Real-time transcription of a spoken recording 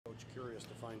curious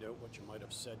to find out what you might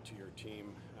have said to your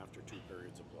team after 2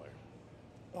 periods of play.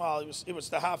 Well, it was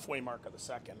the halfway mark of the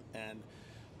second, and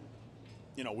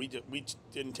we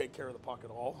didn't take care of the puck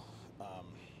at all.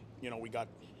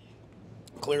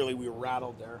 Clearly we were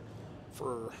rattled there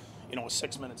for a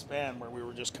 6-minute span where we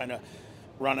were just kind of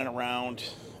running around,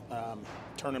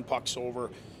 turning pucks over,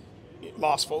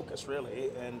 lost focus really,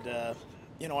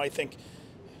 and I think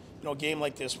a game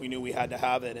like this we knew we had to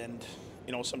have it, and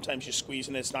sometimes you squeeze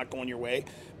and it's not going your way,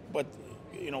 but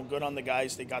good on the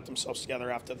guys. They got themselves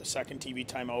together after the second TV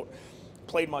timeout,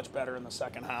 played much better in the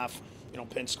second half.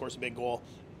 Pinch scores a big goal,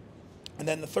 and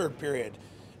then the third period,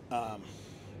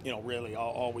 really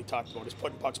all we talked about is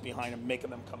putting pucks behind them, making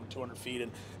them come 200 feet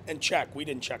and check. We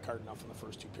didn't check hard enough in the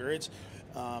first 2 periods,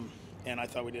 and I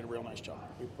thought we did a real nice job.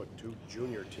 You put 2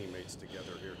 junior teammates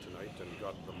together here tonight and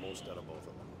got the most out of both of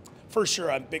them. For sure,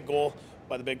 a big goal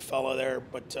by the big fella there,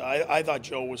 but I thought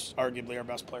Joe was arguably our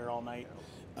best player all night.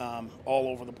 All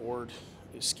over the board,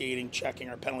 skating, checking,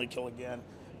 our penalty kill again.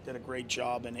 Did a great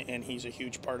job, and he's a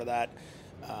huge part of that,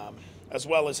 as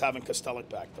well as having Kostelik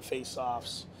back. The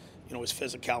face-offs, his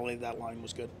physicality, that line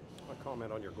was good. A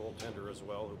comment on your goaltender as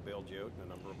well, who bailed you out on a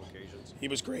number of occasions. He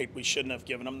was great. We shouldn't have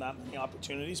given him that many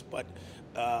opportunities, but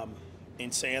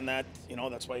in saying that,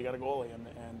 that's why you got a goalie,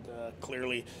 and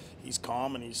clearly he's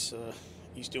calm and he's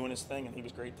doing his thing, and he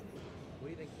was great to me. What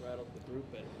do you think rattled the group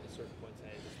at a certain point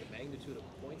tonight? Is the magnitude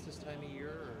of points this time of year?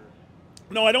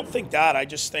 Or? No, I don't think that. I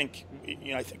just think,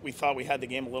 I think we thought we had the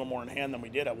game a little more in hand than we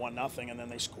did at 1-0, and then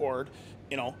they scored.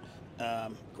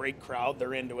 Great crowd,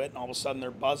 they're into it, and all of a sudden they're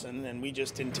buzzing, and we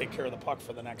just didn't take care of the puck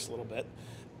for the next little bit.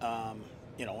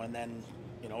 And then,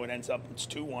 it ends up it's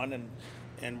 2-1,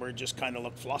 and we're just kind of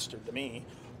looked flustered to me.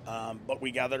 But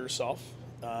we gathered ourselves.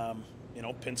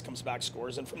 Pins comes back,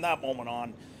 scores, and from that moment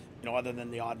on, other than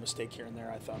the odd mistake here and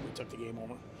there, I thought we took the game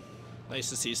over. Nice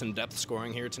to see some depth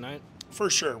scoring here tonight. For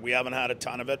sure. We haven't had a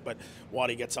ton of it, but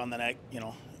Waddy gets on the net,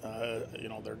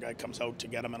 their guy comes out to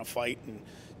get him in a fight and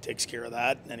takes care of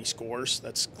that, and he scores.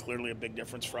 That's clearly a big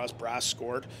difference for us. Brass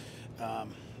scored,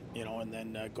 and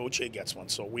then Gauthier gets one.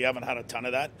 So we haven't had a ton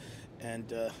of that,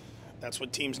 and that's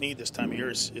what teams need this time of year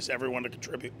is everyone to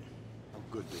contribute. How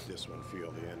good did this one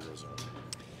feel, the end result?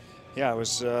 Yeah, it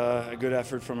was a good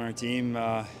effort from our team.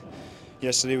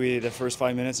 Yesterday, the first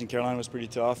 5 minutes in Carolina was pretty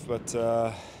tough, but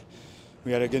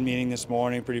we had a good meeting this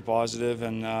morning, pretty positive,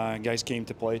 and guys came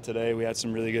to play today. We had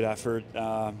some really good effort.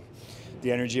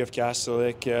 The energy of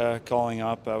Kostelik calling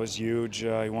up was huge.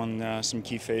 He won some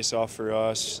key face-off for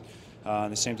us.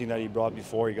 The same thing that he brought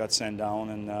before, he got sent down,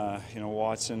 and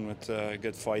Watson with a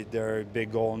good fight there,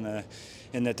 big goal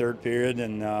in the third period,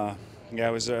 and yeah,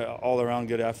 it was an all-around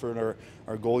good effort.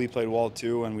 Our goalie played well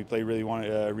too, and we played really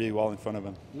well in front of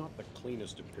him. Not the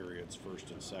cleanest of periods,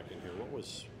 first and second here. What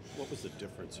was the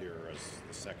difference here as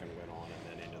the second went on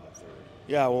and then into the third?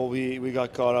 Yeah, well, we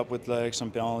got caught up with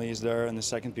some penalties there in the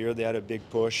second period. They had a big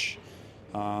push.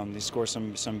 They scored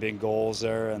some big goals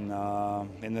there, and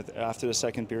after the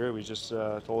second period, we just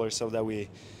told ourselves that we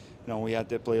had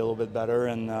to play a little bit better,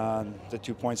 and the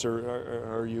 2 points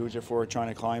are huge if we're trying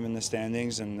to climb in the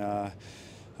standings. And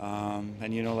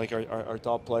like our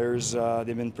top players,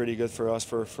 they've been pretty good for us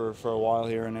for a while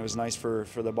here, and it was nice for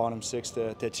the bottom 6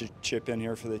 to chip in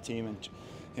here for the team.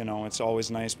 And it's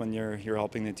always nice when you're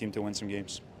helping the team to win some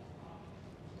games.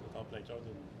 En plein cœur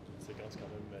d'une séquence quand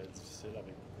même difficile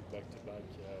avec beaucoup de back-to-back.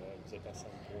 Vous êtes à 5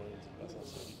 points, vous êtes passé en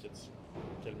série.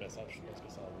 Quel message je pense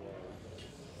que ça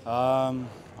envoie?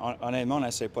 Honnêtement, on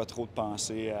n'essaie pas trop de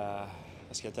penser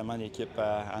parce qu'il y a tellement d'équipes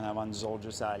en avant de nous autres,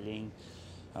 juste à la ligne.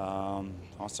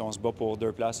 On se bat pour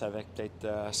 2 places avec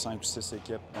peut-être 5 ou 6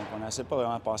 équipes. Donc, on n'essaie pas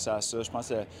vraiment de penser à ça. Je pense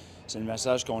que c'est le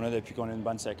message qu'on a depuis qu'on a une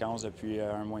bonne séquence, depuis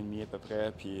 1 mois et demi à peu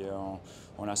près. Puis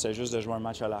on essaie juste de jouer un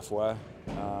match à la fois,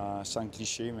 sans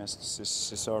cliché, mais c'est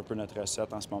ça un peu notre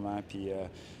recette en ce moment. Puis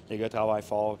les gars travaillent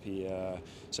fort. Puis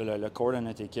le corps de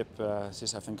notre équipe,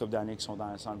 ça fait une couple d'années qu'ils sont dans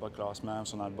le bas de classement, ils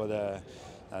sont dans le bas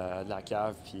de la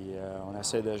cave. Puis on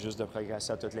essaie juste de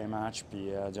progresser à tous les matchs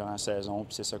puis durant la saison.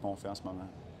 Puis c'est ça qu'on fait en ce moment.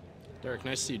 Derick,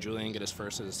 nice to see Julien get his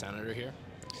first as a Senator here.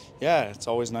 Yeah, it's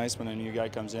always nice when a new guy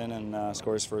comes in and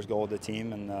scores his first goal of the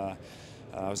team, and it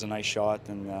was a nice shot,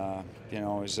 and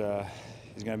he's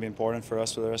going to be important for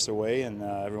us for the rest of the way, and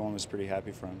everyone was pretty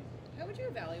happy for him. How would you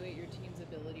evaluate your team's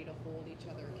ability to hold each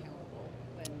other accountable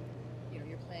when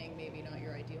you're playing maybe not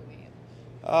your ideal game?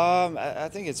 I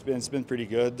think it's been pretty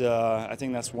good. I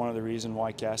think that's one of the reasons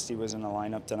why Casty was in the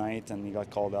lineup tonight and he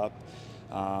got called up.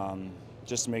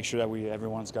 just to make sure that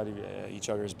everyone's got each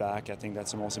other's back. I think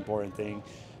that's the most important thing.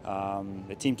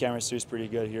 The team chemistry is pretty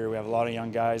good here. We have a lot of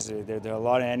young guys. There's a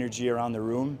lot of energy around the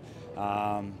room.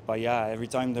 But yeah, every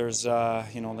time there's,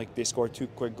 like they score 2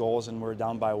 quick goals and we're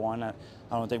down by 1, I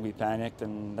don't think we panicked,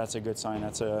 and that's a good sign.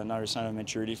 That's another sign of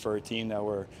maturity for a team that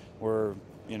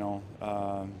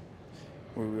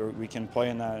we can play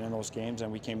in those games,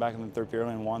 and we came back in the third period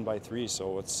and won by 3.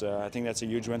 So I think that's a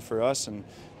huge win for us, and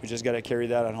we just got to carry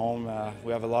that at home.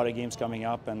 We have a lot of games coming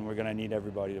up, and we're going to need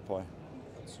everybody to play.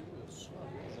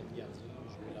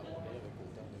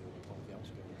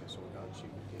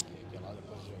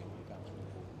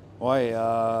 Oui,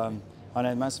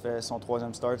 honnêtement, ça fait son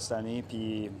 3e start cette année,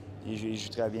 puis il joue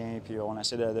très bien, puis on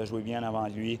essaie de jouer bien avant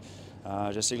lui.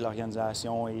 Je sais que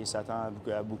l'organisation s'attend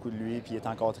à beaucoup de lui, puis il est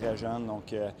encore très jeune, donc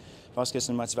je pense que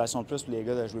c'est une motivation de plus pour les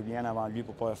gars de jouer bien avant lui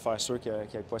pour pas faire sûr qu'il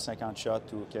n'y ait pas 50 shots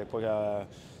ou qu'il n'y ait pas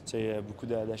beaucoup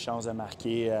de chances de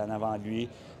marquer en avant de lui.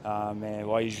 Mais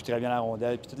ouais, il joue très bien la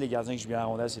rondelle, puis tous les gardiens qui jouent bien la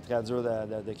rondelle, c'est très dur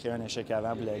de créer un échec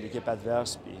avant pour l'équipe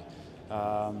adverse. Puis,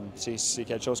 c'est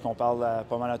quelque chose qu'on parle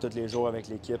pas mal à tous les jours avec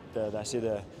l'équipe, d'essayer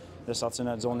de sortir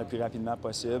notre zone le plus rapidement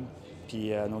possible.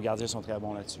 Puis nos gardiens sont très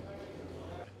bons là-dessus.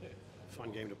 Fun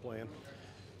game to play in.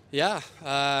 Yeah,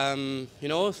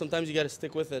 sometimes you got to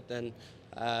stick with it. And,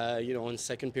 in the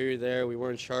second period there, we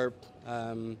weren't sharp.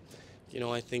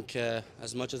 I think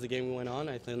as much as the game went on,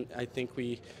 I think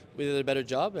we did a better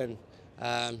job. And,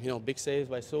 big saves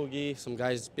by Sogi, some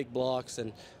guys, big blocks,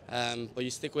 but you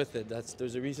stick with it.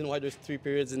 There's a reason why there's 3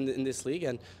 periods in this league,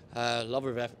 and love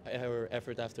our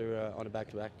effort after on a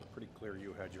back-to-back. Pretty clear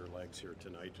you had your legs here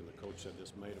tonight, and the coach said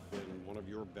this might have been one of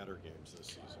your better games this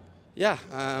season. Yeah,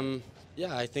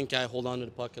 I think I hold on to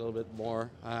the puck a little bit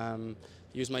more,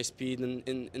 use my speed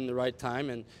in the right time,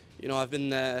 and I've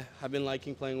been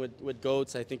liking playing with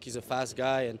Goats. I think he's a fast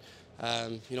guy,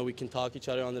 and we can talk each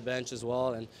other on the bench as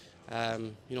well, and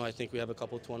I think we have a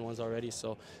couple of 2-on-1s already.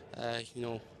 So,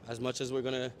 as much as we're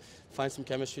gonna find some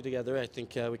chemistry together, I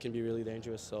think we can be really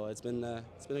dangerous. So it's been a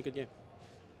good game.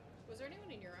 Was there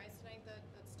anyone in your eyes tonight that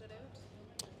stood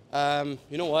out?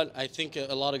 You know what? I think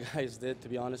a lot of guys did, to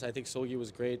be honest. I think Sogi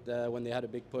was great when they had a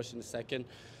big push in the second.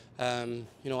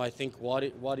 I think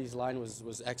Wadi's line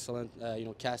was excellent.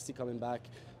 Casti coming back,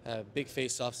 big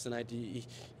face-offs tonight.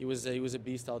 He was a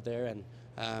beast out there, and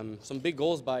some big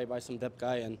goals by some depth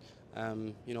guy. And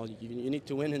you need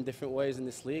to win in different ways in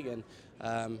this league. And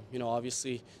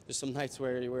obviously there's some nights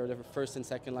where the first and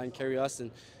second line carry us,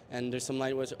 and there's some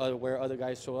nights where other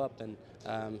guys show up. And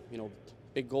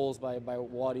big goals by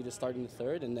Wadi to start in the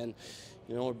third, and then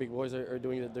our big boys are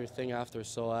doing their thing after.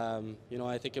 So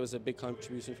I think it was a big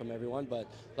contribution from everyone, but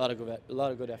a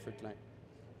lot of good effort tonight.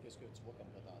 Qu'est-ce que tu vois comme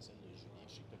potentiel de Julien?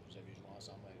 Je sais que vous avez joué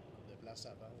ensemble de place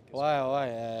avant.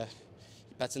 Ouais.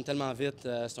 Il patine tellement vite.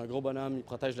 C'est un gros bonhomme. Il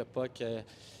protège le puck.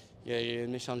 Il a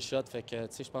une méchante shot. Fait que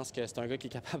je pense que c'est un gars qui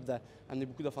est capable d'amener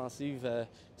beaucoup d'offensives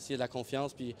s'il a de la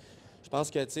confiance. Puis je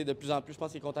pense que de plus en plus, je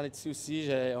pense qu'il est content d'être ici aussi.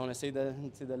 On essaie de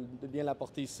bien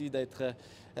l'apporter ici,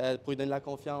 pour lui donner de la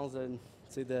confiance,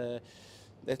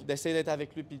 d'essayer d'être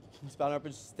avec lui, puis de parler un peu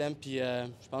du système. Puis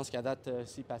je pense qu'à date,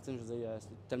 s'il patine, je veux dire, c'est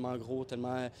tellement gros,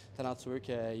 tellement talentueux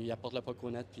qu'il apporte le puck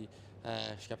au net. Puis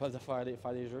je suis capable de faire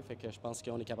des jeux. Fait que je pense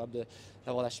qu'on est capable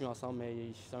d'avoir la chimie ensemble, mais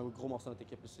c'est un gros morceau de notre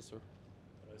équipe, c'est sûr.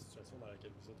 La situation dans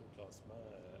laquelle vous êtes au classement,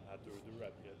 à 2-2,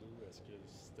 après 2, est-ce que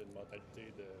c'était une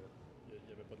mentalité de... Il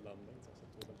n'y avait pas de lendemain dans cette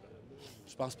troisième période-là?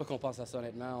 Je pense pas qu'on pense à ça,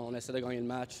 honnêtement. On essaie de gagner le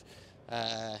match.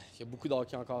 Il y a beaucoup de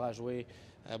hockey encore à jouer,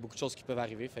 beaucoup de choses qui peuvent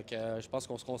arriver. Fait que je pense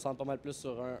qu'on se concentre pas mal plus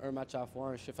sur un match à la fois,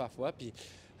 un chiffre à la fois. Puis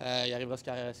il arrivera ce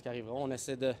qui arrivera. On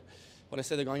essaie de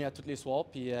gagner à tous les soirs.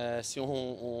 Puis si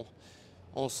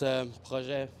on se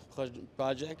projette, je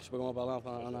sais pas comment parler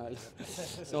en anglais.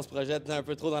 Si on se projette un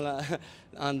peu trop dans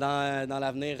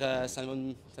l'avenir, ça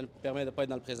nous permet de ne pas être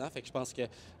dans le présent. Fait que je pense que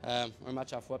un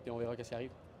match à la fois, puis on verra ce qui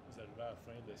arrive. Vous arrivez à la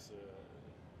fin de cette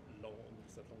longue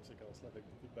séquence-là avec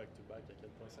beaucoup de back-to-back. À quel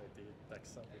point ça a été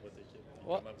taxant pour votre équipe?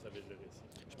 Comment vous avez géré ça?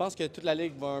 Je pense que toute la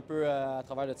Ligue va un peu à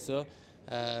travers de ça.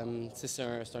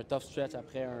 C'est un tough stretch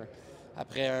après un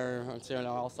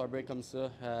All-Star break comme ça.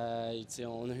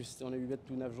 On a eu 8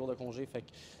 ou 9 jours de congé. Fait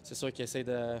que c'est sûr qu'ils essaient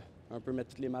de un peu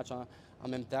mettre tous les matchs en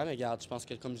même temps. Mais regarde, je pense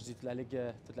que, comme je dis, toute la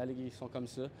Ligue, ils sont comme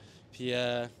ça. Puis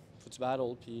faut que tu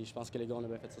battles. Puis je pense que les gars, on a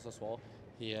bien fait ça ce soir.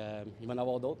 Puis il va y en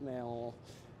avoir d'autres, mais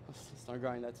c'est un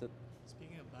grind, that's it.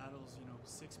 Speaking of battles,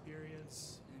 6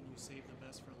 periods and you saved the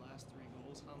best for the last 3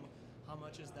 goals. How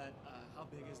much is that? How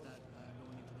big is that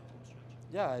going into the home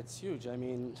stretch? Yeah, it's huge. I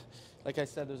mean, like I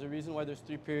said, there's a reason why there's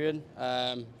 3 periods.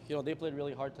 They played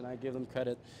really hard tonight. Give them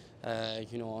credit.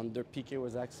 Their PK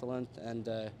was excellent, and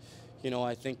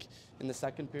I think in the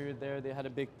second period there, they had a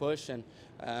big push, and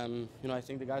I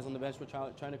think the guys on the bench were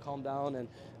trying to calm down. And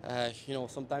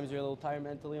sometimes you're a little tired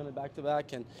mentally on a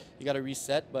back-to-back, and you got to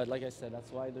reset. But like I said,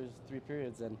 that's why there's 3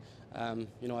 periods. And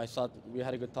I thought we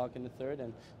had a good talk in the third,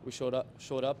 and we showed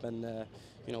up, and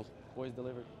boys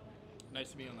delivered.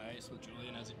 Nice to be on the ice with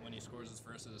Julien when he scores his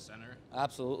first as a center.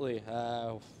 Absolutely.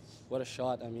 What a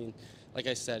shot. I mean, like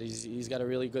I said, he's got a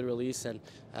really good release, and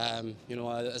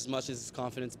as much as his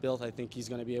confidence built, I think he's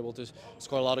going to be able to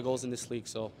score a lot of goals in this league.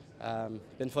 So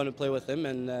been fun to play with him,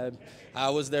 and I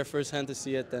was there firsthand to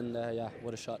see it, and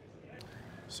what a shot.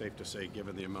 Safe to say,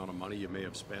 given the amount of money you may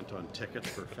have spent on tickets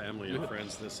for family and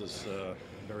friends, this is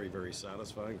very, very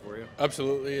satisfying for you.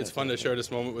 Absolutely. It's fun to share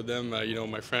this moment with them.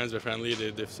 My friends, my family,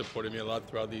 they've supported me a lot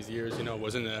throughout these years. It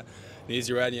wasn't an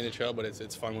easy ride in the NHL, but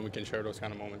it's fun when we can share those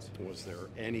kind of moments. Was there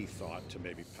any thought to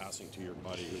maybe passing to your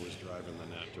buddy who was driving the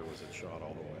net, or was it shot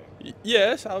all the way?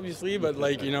 Yes, obviously, but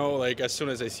as soon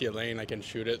as I see a lane, I can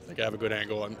shoot it. I have a good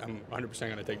angle. I'm 100%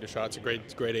 going to take the shot. It's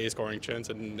a great A scoring chance,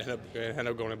 and end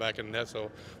up going back in the net, so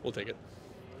we'll take it.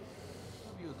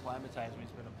 How have you acclimatized?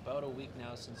 It's been about a week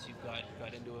now since you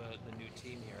got into the new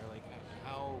team here. Like,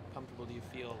 how comfortable do you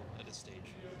feel at this stage?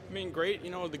 I mean, great.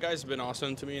 The guys have been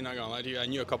awesome to me, not gonna lie to you. I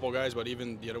knew a couple of guys, but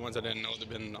even the other ones I didn't know, they've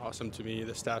been awesome to me.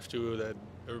 The staff too, that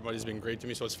everybody's been great to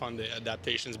me, so it's fun. The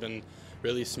adaptation's been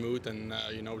really smooth, and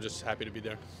just happy to be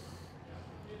there.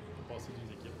 Passer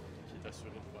des équipes qui est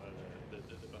assuré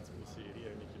de partir aux séries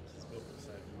à une équipe qui se bat pour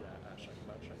sa vie à chaque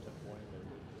match, à quel point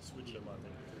le switch de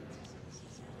mentalité.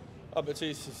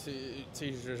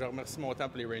 Je remercie mon temps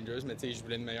pour les Rangers, mais je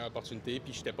voulais une meilleure opportunité,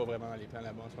 puis j'étais pas vraiment dans les plans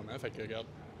là-bas en ce moment. Fait que regarde,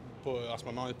 en ce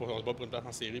moment, on se bat pour une place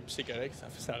en série, puis c'est correct,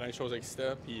 ça rend les choses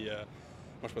excitantes. Puis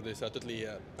moi, je peux dire ça,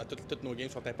 toutes nos games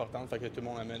sont importantes, fait que tout le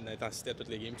monde amène l'intensité à toutes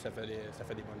les games, puis ça fait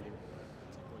des bonnes games.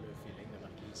 C'est quoi le feeling de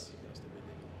marquer ici dans cette belle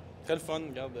game? Très le fun,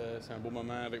 regarde, c'est un beau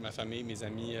moment avec ma famille, mes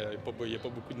amis. Il n'y a pas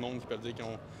beaucoup de monde qui peuvent dire qu'ils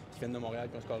viennent de Montréal,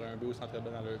 qui ont scoré un but au Centre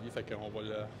Bell dans leur vie, fait qu'on va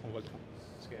le prendre.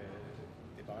 Parce que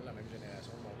t'es pas de la même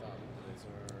génération de Montréal,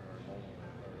 t'avais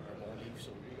un bon livre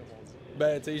sur lui, comme on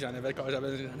dit. J'avais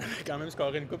quand même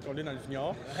scoré une coupe sur lui dans le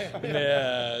junior.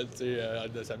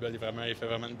 Mais, Sabel, il fait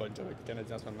vraiment une bonne job avec le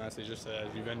Canadien en ce moment. C'est juste,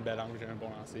 j'ai vu une belle angle, j'ai un bon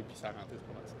lancer, puis ça a rentré, c'est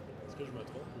pas mal ça. Est-ce que je me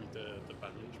trompe ou il t'a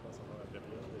parlé, je pense, avant la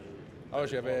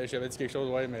période? J'avais dit quelque chose,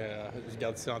 ouais, mais je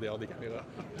garde ça en dehors des caméras.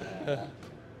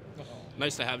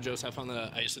 Nice to have Joseph on the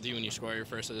ice with you when you score your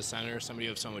first as a center, somebody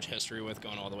you have so much history with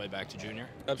going all the way back to junior.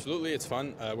 Absolutely, it's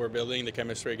fun. We're building the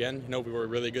chemistry again. We were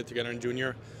really good together in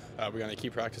junior. We're going to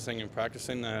keep practicing and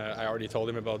practicing. I already told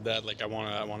him about that. I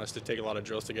want us to take a lot of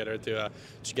drills together to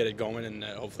get it going and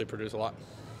hopefully produce a lot.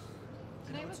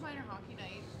 Tonight was minor hockey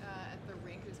night at the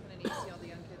rink. It's been neat to see all the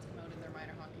young kids come out in their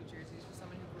minor hockey jerseys. For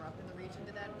someone who grew up in the region,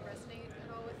 did that resonate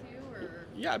at all with you? Or?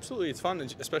 Yeah, absolutely. It's fun,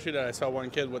 especially that I saw one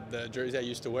kid with the jersey I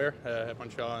used to wear at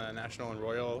Montreal National and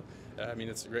Royal. I mean,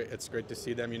 it's great. It's great to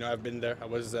see them. I've been there. I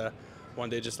was one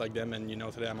day just like them, and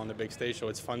today I'm on the big stage. So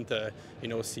it's fun to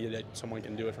see that someone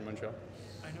can do it from Montreal.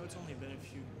 I know it's only been a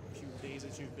few days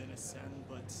that you've been a Sen,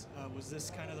 but was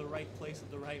this kind of the right place at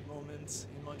the right moment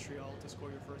in Montreal to score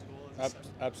your first goal as a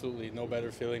Sen? Absolutely. No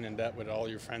better feeling than that with all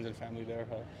your friends and family there.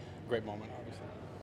 Great moment, obviously.